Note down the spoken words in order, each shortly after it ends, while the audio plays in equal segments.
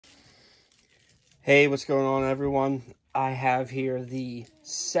Hey, what's going on, everyone? I have here the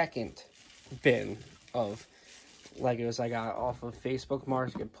second bin of Legos I got off of Facebook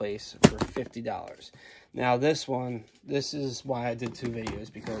Marketplace for $50. Now, this is why I did two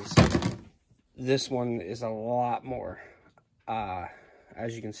videos, because this one is a lot more,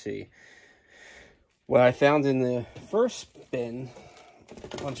 as you can see. What I found in the first bin,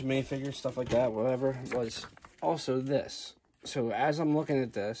 a bunch of minifigures, stuff like that, whatever, was also this. So as I'm looking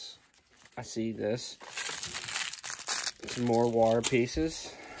at this, I see this. Some more water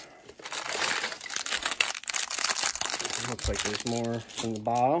pieces. Looks like there's more in the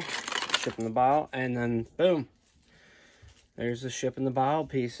bottle. Ship in the bottle. And then, boom. There's the ship in the bottle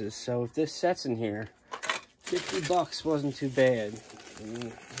pieces. So if this set's in here, $50 wasn't too bad.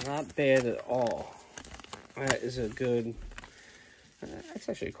 Not bad at all. That is a good... That's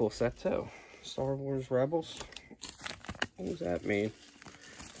actually a cool set, too. Star Wars Rebels. When was that made?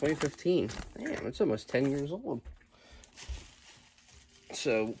 2015. Damn, it's almost 10 years old.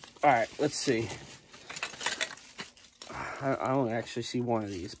 So, alright, let's see. I don't actually see one of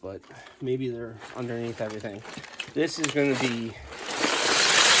these, but maybe they're underneath everything. This is going to be...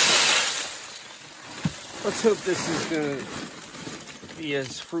 Let's hope this is going to be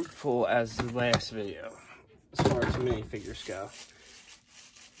as fruitful as the last video, as far as minifigures go.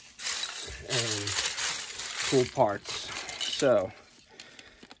 And cool parts. So,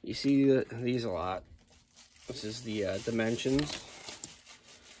 you see these a lot. This is the Dimensions.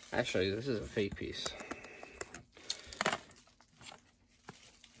 Actually, this is a fake piece.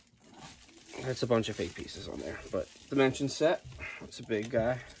 That's a bunch of fake pieces on there. But Dimension set. It's a big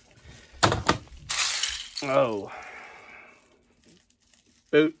guy. Oh.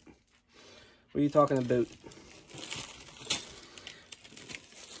 Boot. What are you talking about?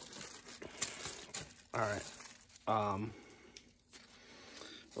 Alright.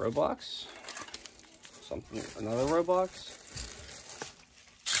 Roblox. Another Roblox.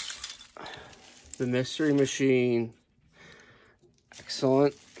 The Mystery Machine.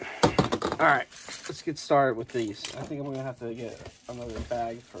 Excellent. Alright, let's get started with these. I think I'm going to have to get another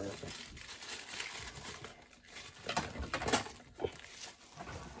bag for it.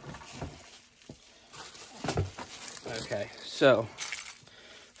 Okay, so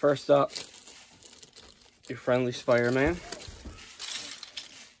first up, your friendly Spider-Man.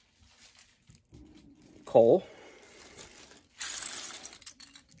 Cole.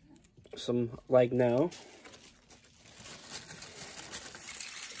 Some Legno.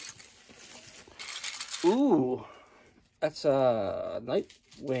 Ooh, that's a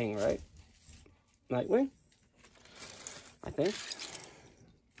Nightwing, right? Nightwing, I think.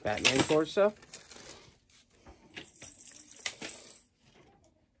 Batman torso.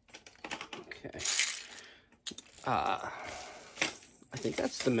 Okay. I think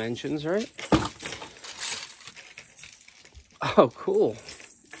that's Dimensions, right? Oh, cool.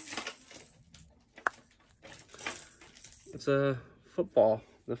 It's a football,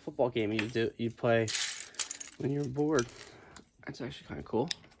 the football game you play when you're bored. That's actually kind of cool.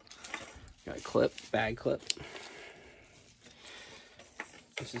 Got a clip, bag clip.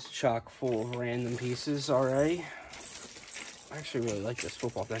 This is chock full of random pieces already. I actually really like this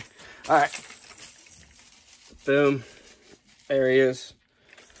football thing. All right. Boom. There he is.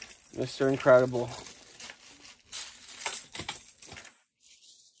 Mr. Incredible.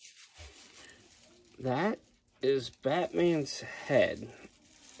 That is Batman's head,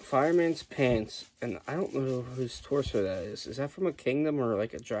 Fireman's pants, and I don't know whose torso that is. Is that from a Kingdom or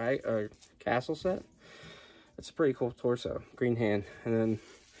like a castle set? That's a pretty cool torso. Green hand. And then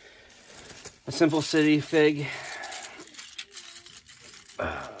a Simple City fig.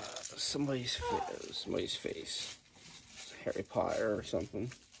 Somebody's face. Harry Potter or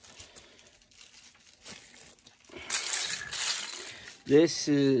something. This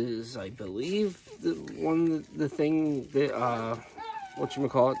is, I believe, the thing that,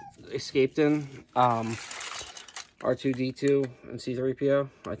 whatchamacallit, escaped in, R2-D2 and C-3PO.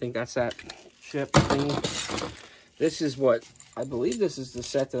 I think that's that ship thingy. This is what, I believe this is the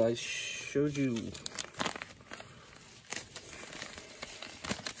set that I showed you.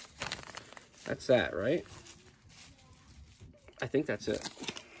 That's that, right? I think that's it.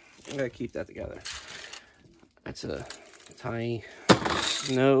 I'm gonna keep that together. That's a tiny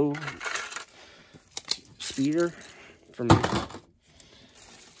snow speeder from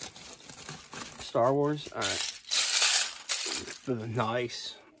Star Wars. All right.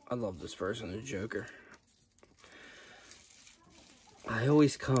 Nice. I love this version of the Joker. I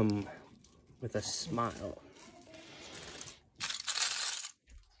always come with a smile.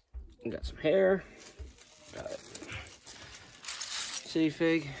 We got some hair. Got it. City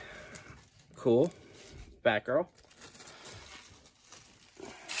fig. cool. Batgirl.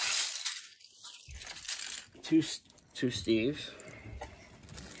 Two Steves.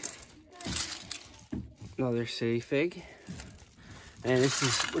 Another City Fig. And this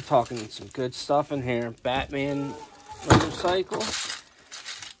is, we're talking some good stuff in here. Batman motorcycle.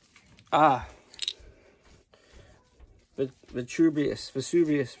 Vitruvius's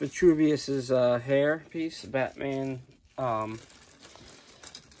hair piece. Batman,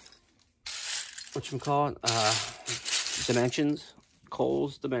 whatchamacallit? Dimensions.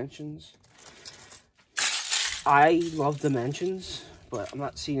 Cole's Dimensions. I love Dimensions, but I'm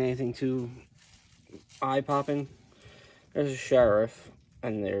not seeing anything too eye-popping. There's a sheriff,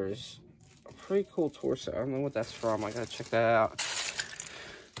 and there's a pretty cool torso. I don't know what that's from. I gotta check that out.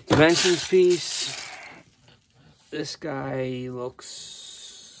 Dimensions piece. This guy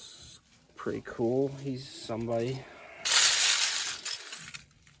looks pretty cool. He's somebody.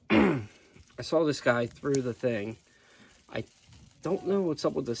 I saw this guy through the thing. I don't know what's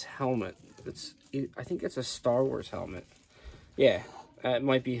up with this helmet. I think it's a Star Wars helmet. Yeah, it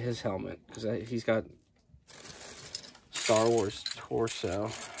might be his helmet, because he's got Star Wars torso.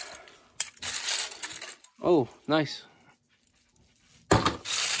 Oh, nice.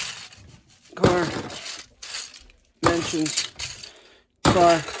 Car. Dimensions.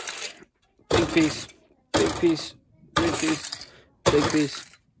 Car. Big piece. Big piece. Big piece. Big piece.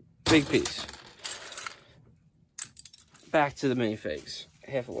 Big piece. Back to the minifigs.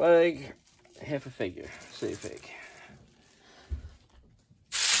 Half a leg, half a figure. City Fig.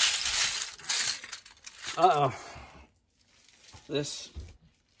 Uh-oh. This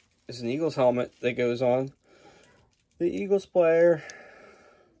is an Eagles helmet that goes on the Eagles player.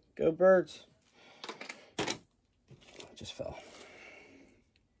 Go Birds. Just fell.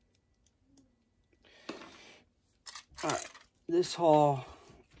 Alright, this haul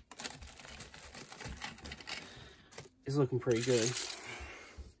is looking pretty good.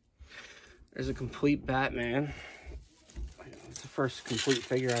 There's a complete Batman. It's the first complete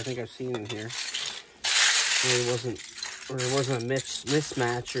figure I think I've seen in here. There wasn't a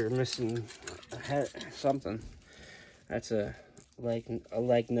mismatch or missing a head or something. That's a leg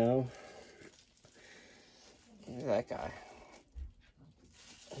no. Look at that guy.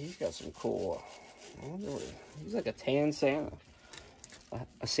 He's got some cool. I wonder what, he's like a tan Santa.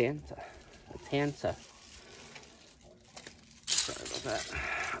 A Santa. A Tanta. Sorry about that.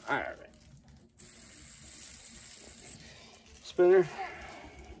 Alright. Spinner.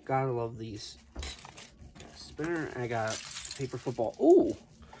 Gotta love these. Spinner. I got paper football. Ooh!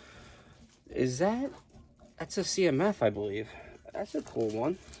 That's a CMF, I believe. That's a cool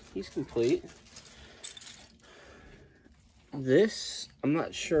one. He's complete. This, I'm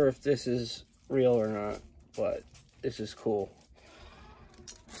not sure if this is real or not, but this is cool.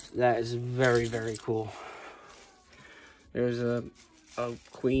 That is very, very cool. There's a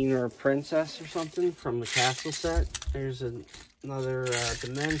queen or a princess or something from the castle set. There's another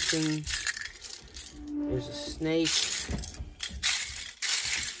dimension. There's a snake.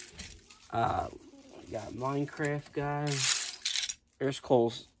 We got Minecraft guy. There's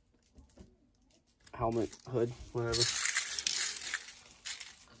Cole's helmet, hood, whatever.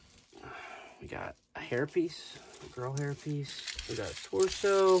 We got a hairpiece, a girl hairpiece. We got a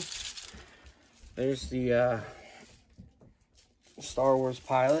torso. There's the Star Wars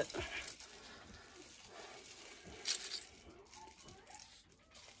pilot.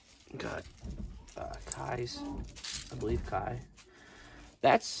 We got Kai's, I believe Kai.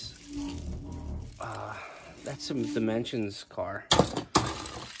 That's some Dimensions car.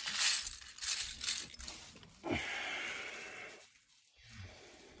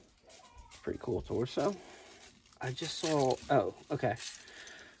 Pretty cool torso. I just saw, oh, okay.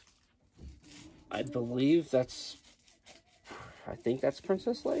 I think that's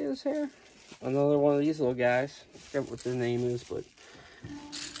Princess Leia's hair. Another one of these little guys. I forget what their name is, but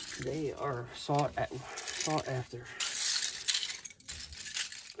they are sought after.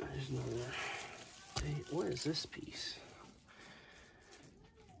 There's another. Hey, what is this piece?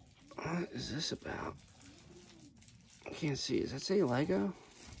 What is this about? I can't see. Does that say Lego?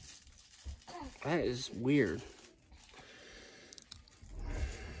 That is weird.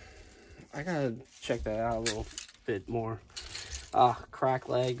 I gotta check that out a little bit more. Crack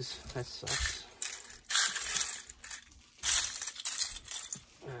legs. That sucks.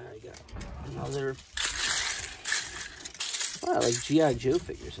 I got another. I like G.I. Joe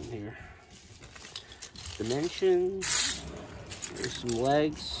figures in here. Dimensions. There's some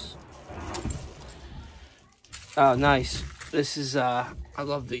legs. Oh, nice. This is, I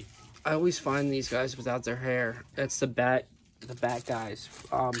love the, I always find these guys without their hair. That's the bat guys.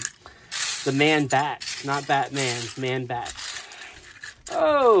 The Man Bat, not Batman, Man Bat.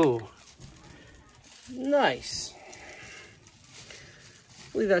 Oh, nice.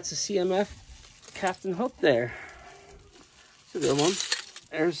 I believe that's a CMF Captain Hook there. It's a good one.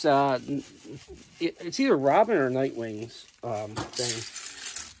 There's, it's either Robin or Nightwing's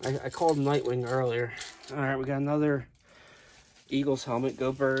thing. I called Nightwing earlier. All right, we got another Eagles helmet.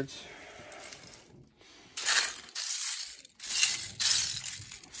 Go Birds.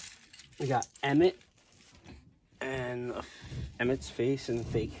 We got Emmett and Emmett's face and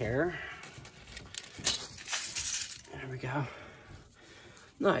fake hair. There we go.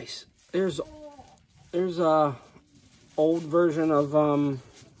 Nice. There's a old version of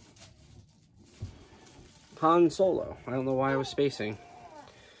Han Solo. I don't know why I was spacing.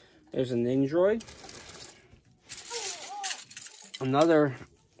 There's a Nindroid. Another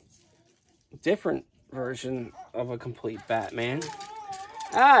different version of a complete Batman.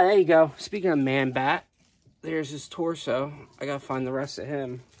 Ah, there you go. Speaking of Man Bat, there's his torso. I gotta find the rest of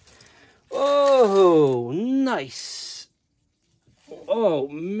him. Oh, nice. Oh,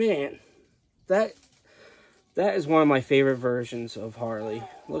 man. That is one of my favorite versions of Harley.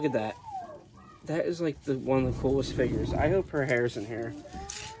 Look at that. That is like one of the coolest figures. I hope her hair's in here.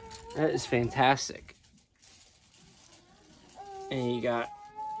 That is fantastic. And you got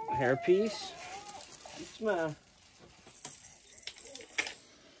a hairpiece. Smile.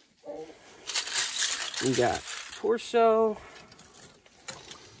 You got torso.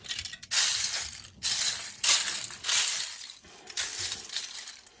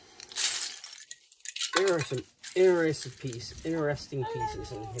 There are some interesting pieces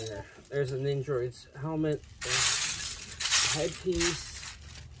in here. There's a Nindroid's helmet, there's a headpiece.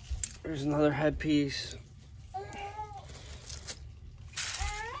 There's another headpiece.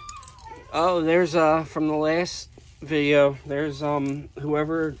 Oh, there's from the last video, there's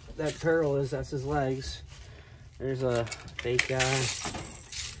whoever that turtle is, that's his legs. There's a fake guy.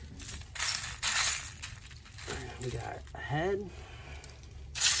 We got a head.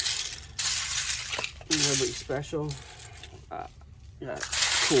 Nobody special. Got a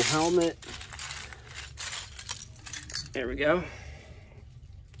cool helmet. There we go.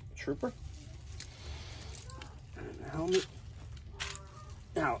 Trooper. And the helmet.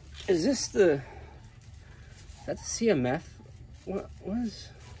 Now, is this the... Is that the CMF? What is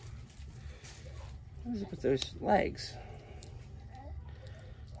it with those legs?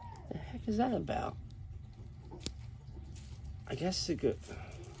 What the heck is that about? I guess it could...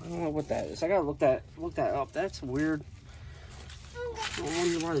 I don't know what that is. I gotta look that up. That's weird. I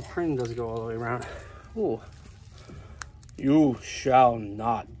wonder why the printing doesn't go all the way around. Ooh. You shall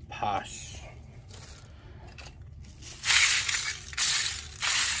not pass.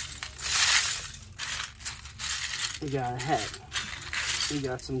 We got a head. We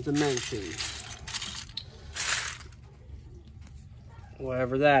got some dimensions.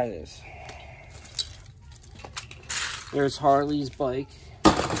 Whatever that is. There's Harley's bike.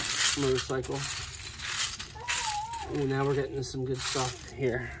 Motorcycle. Oh, now we're getting to some good stuff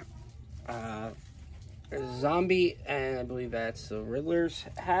here. There's a zombie, and I believe that's the Riddler's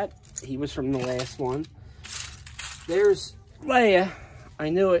hat. He was from the last one. There's Leia. I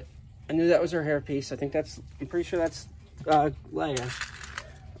knew it. I knew that was her hairpiece. I'm pretty sure that's Leia.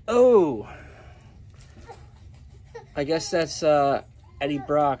 Oh! I guess that's Eddie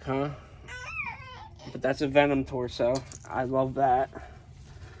Brock, huh? But that's a Venom torso. I love that.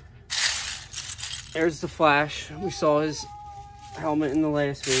 There's the Flash. We saw his helmet in the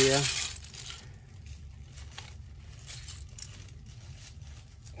last video.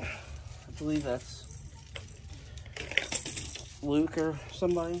 I believe that's Luke or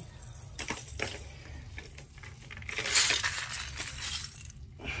somebody.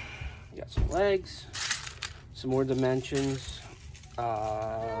 Got some legs, some more dimensions.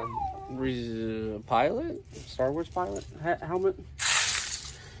 Pilot? Star Wars pilot helmet.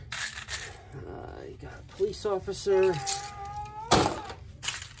 You got a police officer.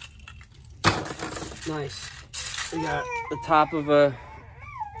 Nice. We got the top of a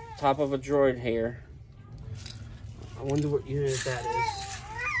droid here. I wonder what unit that is.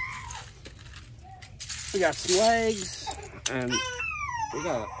 We got some legs, and we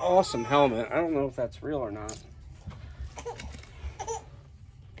got an awesome helmet. I don't know if that's real or not.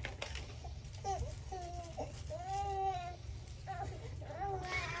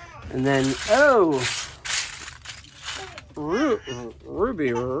 And then, oh,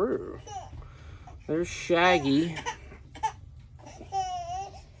 Ruby Roo. There's Shaggy.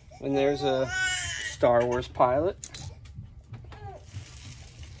 And there's a Star Wars pilot.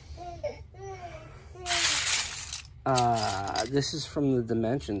 This is from the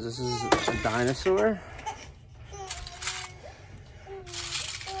Dimensions. This is a dinosaur.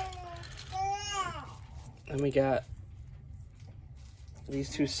 And we got these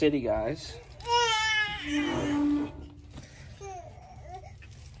two city guys.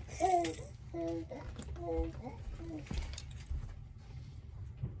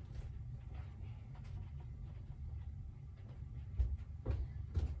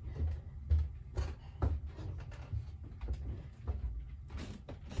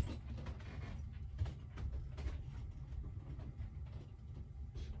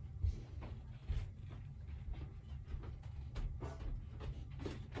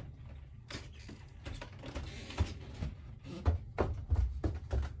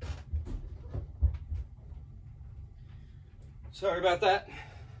 Sorry about that.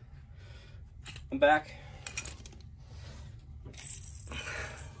 I'm back.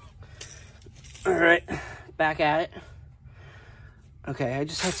 All right, back at it. Okay, I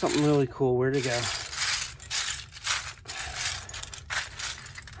just had something really cool. Where'd it go?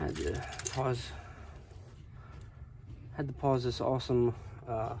 I had to pause this awesome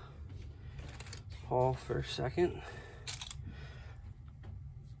haul for a second.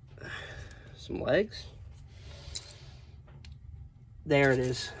 Some legs. There it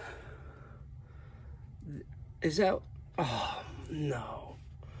is. Is that... Oh, no.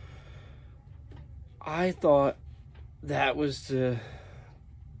 I thought that was the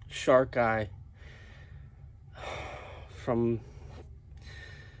shark guy from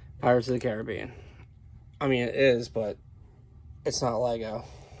Pirates of the Caribbean. I mean, it is, but it's not Lego.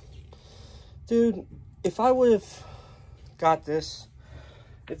 Dude, if I would have got this,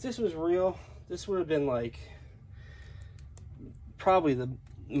 if this was real, this would have been like probably the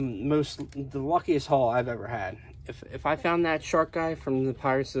luckiest haul I've ever had. If I found that shark guy from the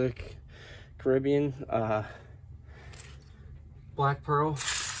Pirates of the Caribbean, Black Pearl,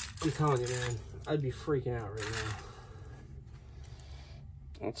 I'm telling you, man, I'd be freaking out right now.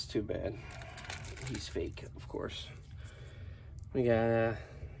 That's too bad. He's fake, of course. We got a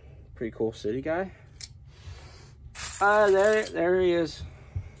pretty cool city guy. There he is.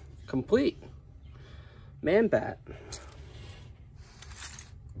 Complete. Man-Bat.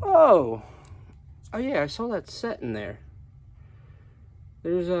 Oh yeah, I saw that set in there.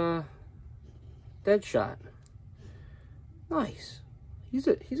 There's a Deadshot. Nice. He's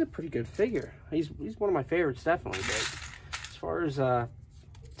a pretty good figure. He's one of my favorites, definitely. But as far as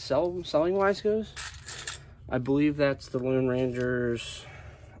selling wise goes, I believe that's the Lone Ranger's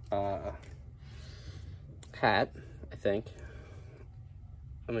hat, I think.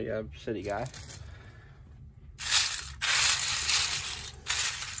 And we got a city guy.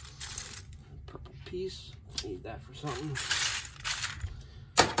 Purple piece. Need that for something.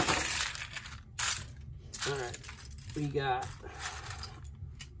 Alright. We got...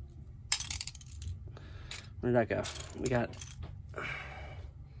 Where'd that go? We got...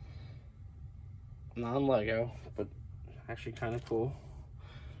 non-Lego, but actually kind of cool.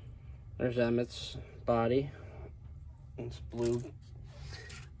 There's Emmett's body. It's blue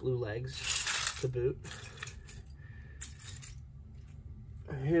legs to boot.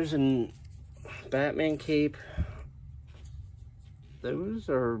 Here's a Batman cape. Those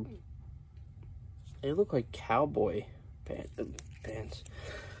are, they look like cowboy pants.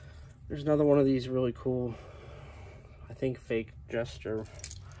 There's another one of these really cool, I think fake Jester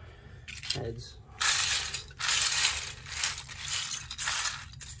heads.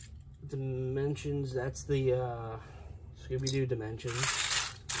 Dimensions, that's the Scooby-Doo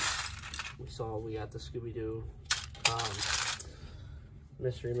Dimensions. We got the Scooby-Doo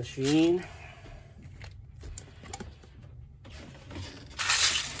Mystery Machine.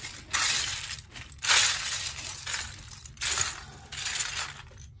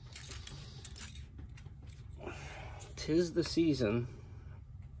 Tis the Season.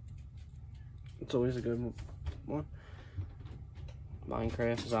 It's always a good one.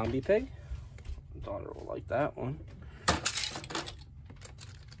 Minecraft Zombie Pig. Daughter will like that one.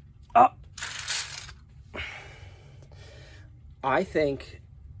 Oh! I think,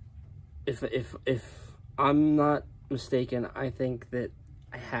 if I'm not mistaken, I think that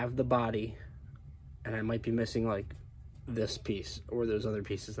I have the body, and I might be missing like this piece or those other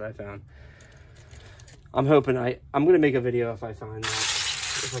pieces that I found. I'm hoping I'm gonna make a video if I find that,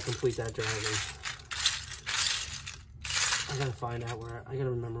 if I complete that dragon. I gotta find out where, I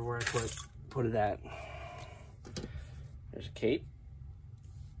gotta remember where I put it at. There's a cape.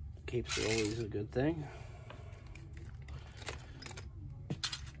 Capes are always a good thing.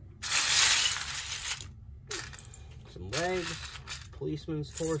 Some legs, policeman's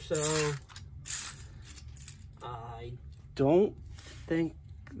torso. don't think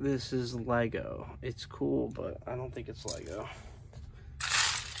this is Lego. It's cool, but I don't think it's Lego.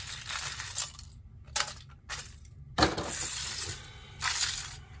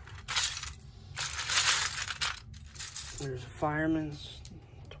 There's a fireman's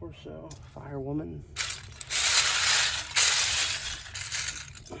torso, firewoman.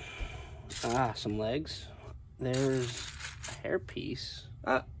 Ah, some legs. There's a hairpiece.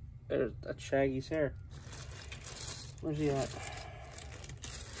 Ah, that's Shaggy's hair. Where's he at?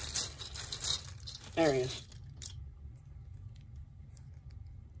 There he is.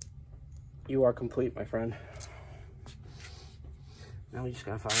 You are complete, my friend. Now we just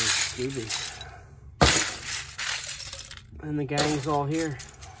gotta find Scooby. And the gang's all here.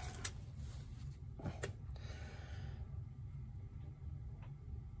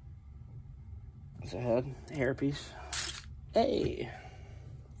 It's a head, hairpiece. Hey.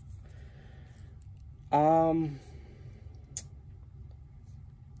 Why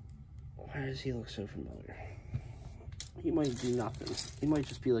does he look so familiar? He might do nothing. He might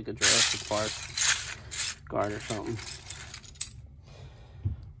just be like a Jurassic Park guard or something.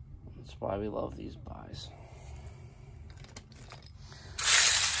 That's why we love these buys.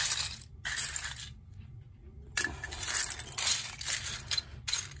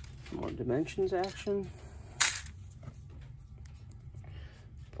 More Dimensions action.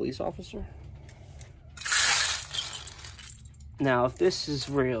 Police officer. Now, if this is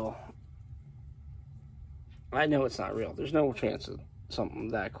real, I know it's not real. There's no chance that something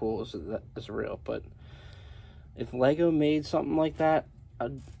that cool is real. But if Lego made something like that, I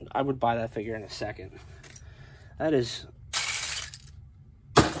would buy that figure in a second. That is...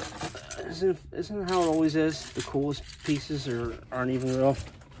 Isn't how it always is? The coolest pieces aren't even real.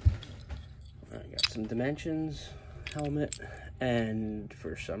 I got some Dimensions helmet, and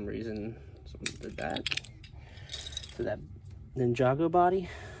for some reason, someone did that to that Ninjago body.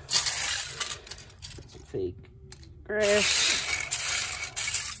 Some fake grass.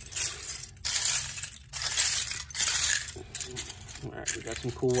 All right, we got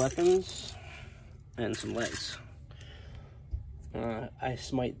some cool weapons and some legs. I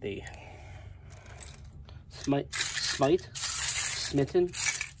smite thee. Smitten.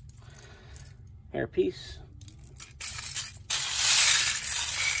 Hairpiece.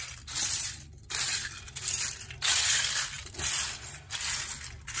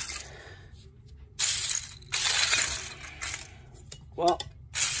 Well,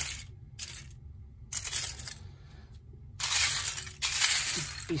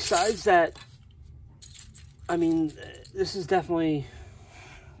 besides that, I mean, this is definitely,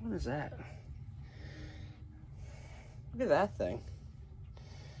 what is that? Look at that thing.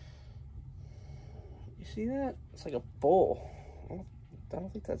 You see that? It's like a bull. I don't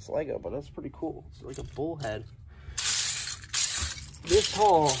think that's Lego, but that's pretty cool. It's like a bull head. This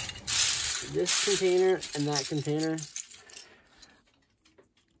haul, this container and that container,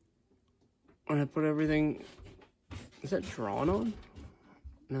 when I put everything, is that drawn on?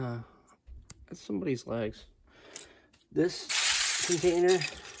 No, that's somebody's legs. This container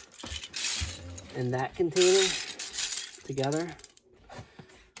and that container together,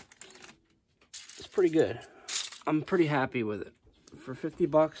 it's pretty good. I'm pretty happy with it. For 50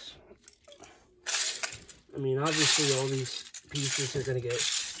 bucks, I mean, obviously all these pieces are gonna get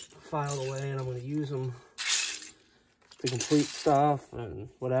filed away and I'm gonna use them to complete stuff and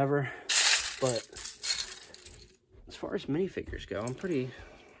whatever. But as far as minifigures go, I'm pretty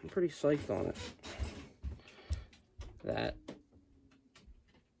psyched on it.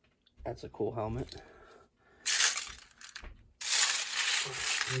 That's a cool helmet.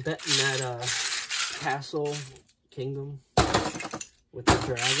 I'm betting that Castle Kingdom with the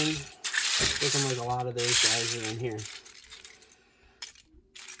dragon, looking like a lot of those guys are in here.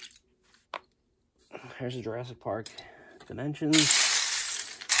 Here's a Jurassic Park Dimensions.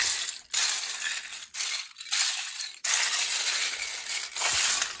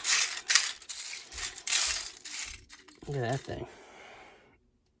 Look at that thing.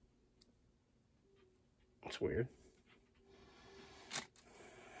 It's weird.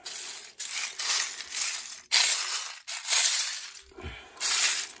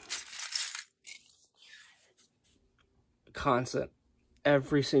 Constant.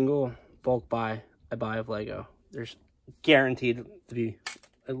 Every single bulk buy I buy of Lego, there's guaranteed to be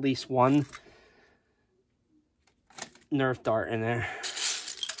at least one Nerf dart in there.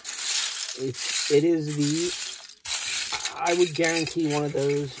 It is the, I would guarantee one of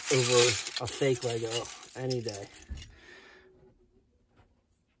those over a fake Lego any day.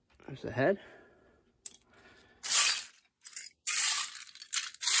 There's the head.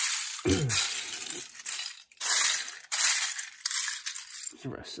 the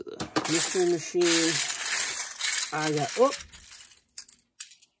rest of the mystery machine. I got, oh,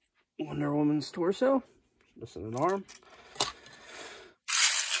 Wonder Woman's torso. Missing an arm.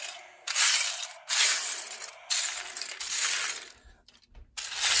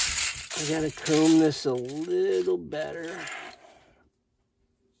 I gotta comb this a little better.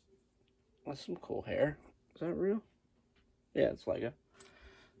 That's some cool hair. Is that real? Yeah, it's Lego.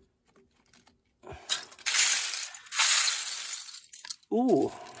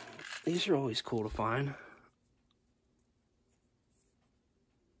 Ooh, these are always cool to find.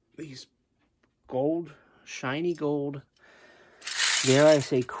 These gold, shiny gold, dare I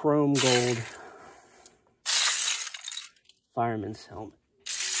say chrome gold fireman's helmet.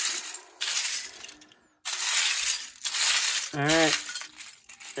 Alright,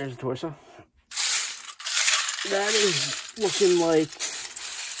 there's the torso. That is looking like,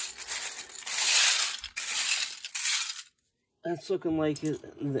 that's looking like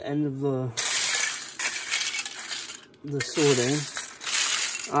the end of the sorting.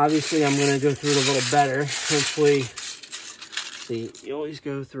 Obviously, I'm going to go through it a little better. Hopefully, see, you always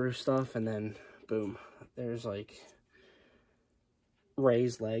go through stuff and then, boom, there's like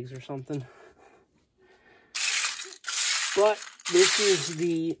raised legs or something. But this is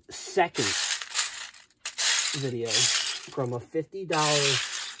the second video from a $50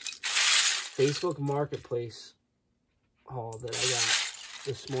 Facebook Marketplace haul that I got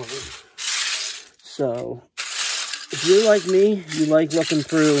this morning. So, if you're like me, you like looking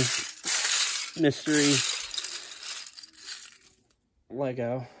through mystery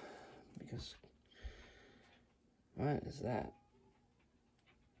Lego, because, what is that?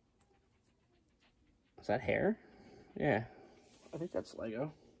 Is that hair? Yeah, I think that's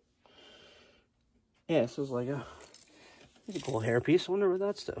Lego. Yeah, this is Lego. It's a cool hair piece. I wonder what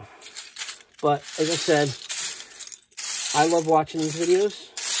that's to. But, like I said, I love watching these videos.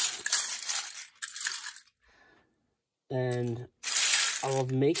 And I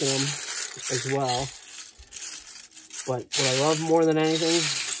love making them as well. But what I love more than anything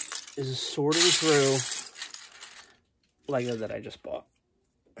is sorting through Lego that I just bought.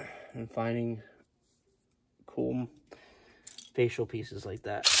 And finding cool facial pieces like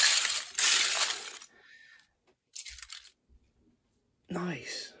that.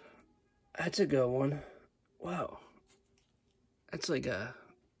 Nice. That's a good one. Wow. That's like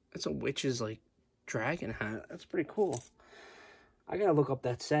that's a witch's like dragon hat. That's pretty cool. I gotta look up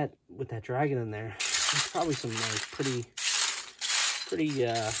that set with that dragon in there. There's probably some like pretty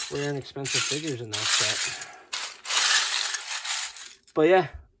rare and expensive figures in that set. But yeah,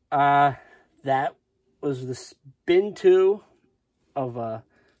 that was the bin 2 of a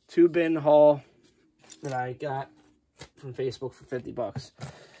 2-bin haul that I got from Facebook for 50 bucks.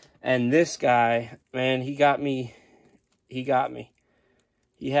 And this guy, man, he got me. He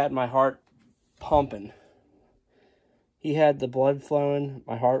had my heart pumping. He had the blood flowing.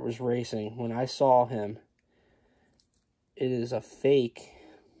 My heart was racing when I saw him. It is a fake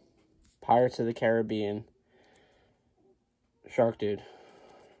Pirates of the Caribbean shark dude.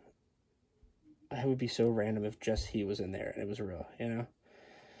 That would be so random if just he was in there and it was real, you know?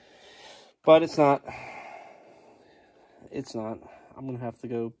 But it's not. It's not. I'm going to have to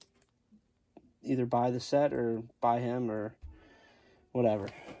go either buy the set or buy him or whatever.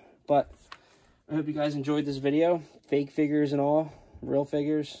 But I hope you guys enjoyed this video. Fake figures and all. Real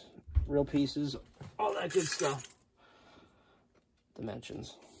figures. Real pieces. All that good stuff.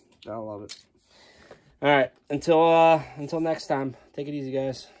 Dimensions. I love it. Alright. Until next time. Take it easy,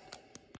 guys.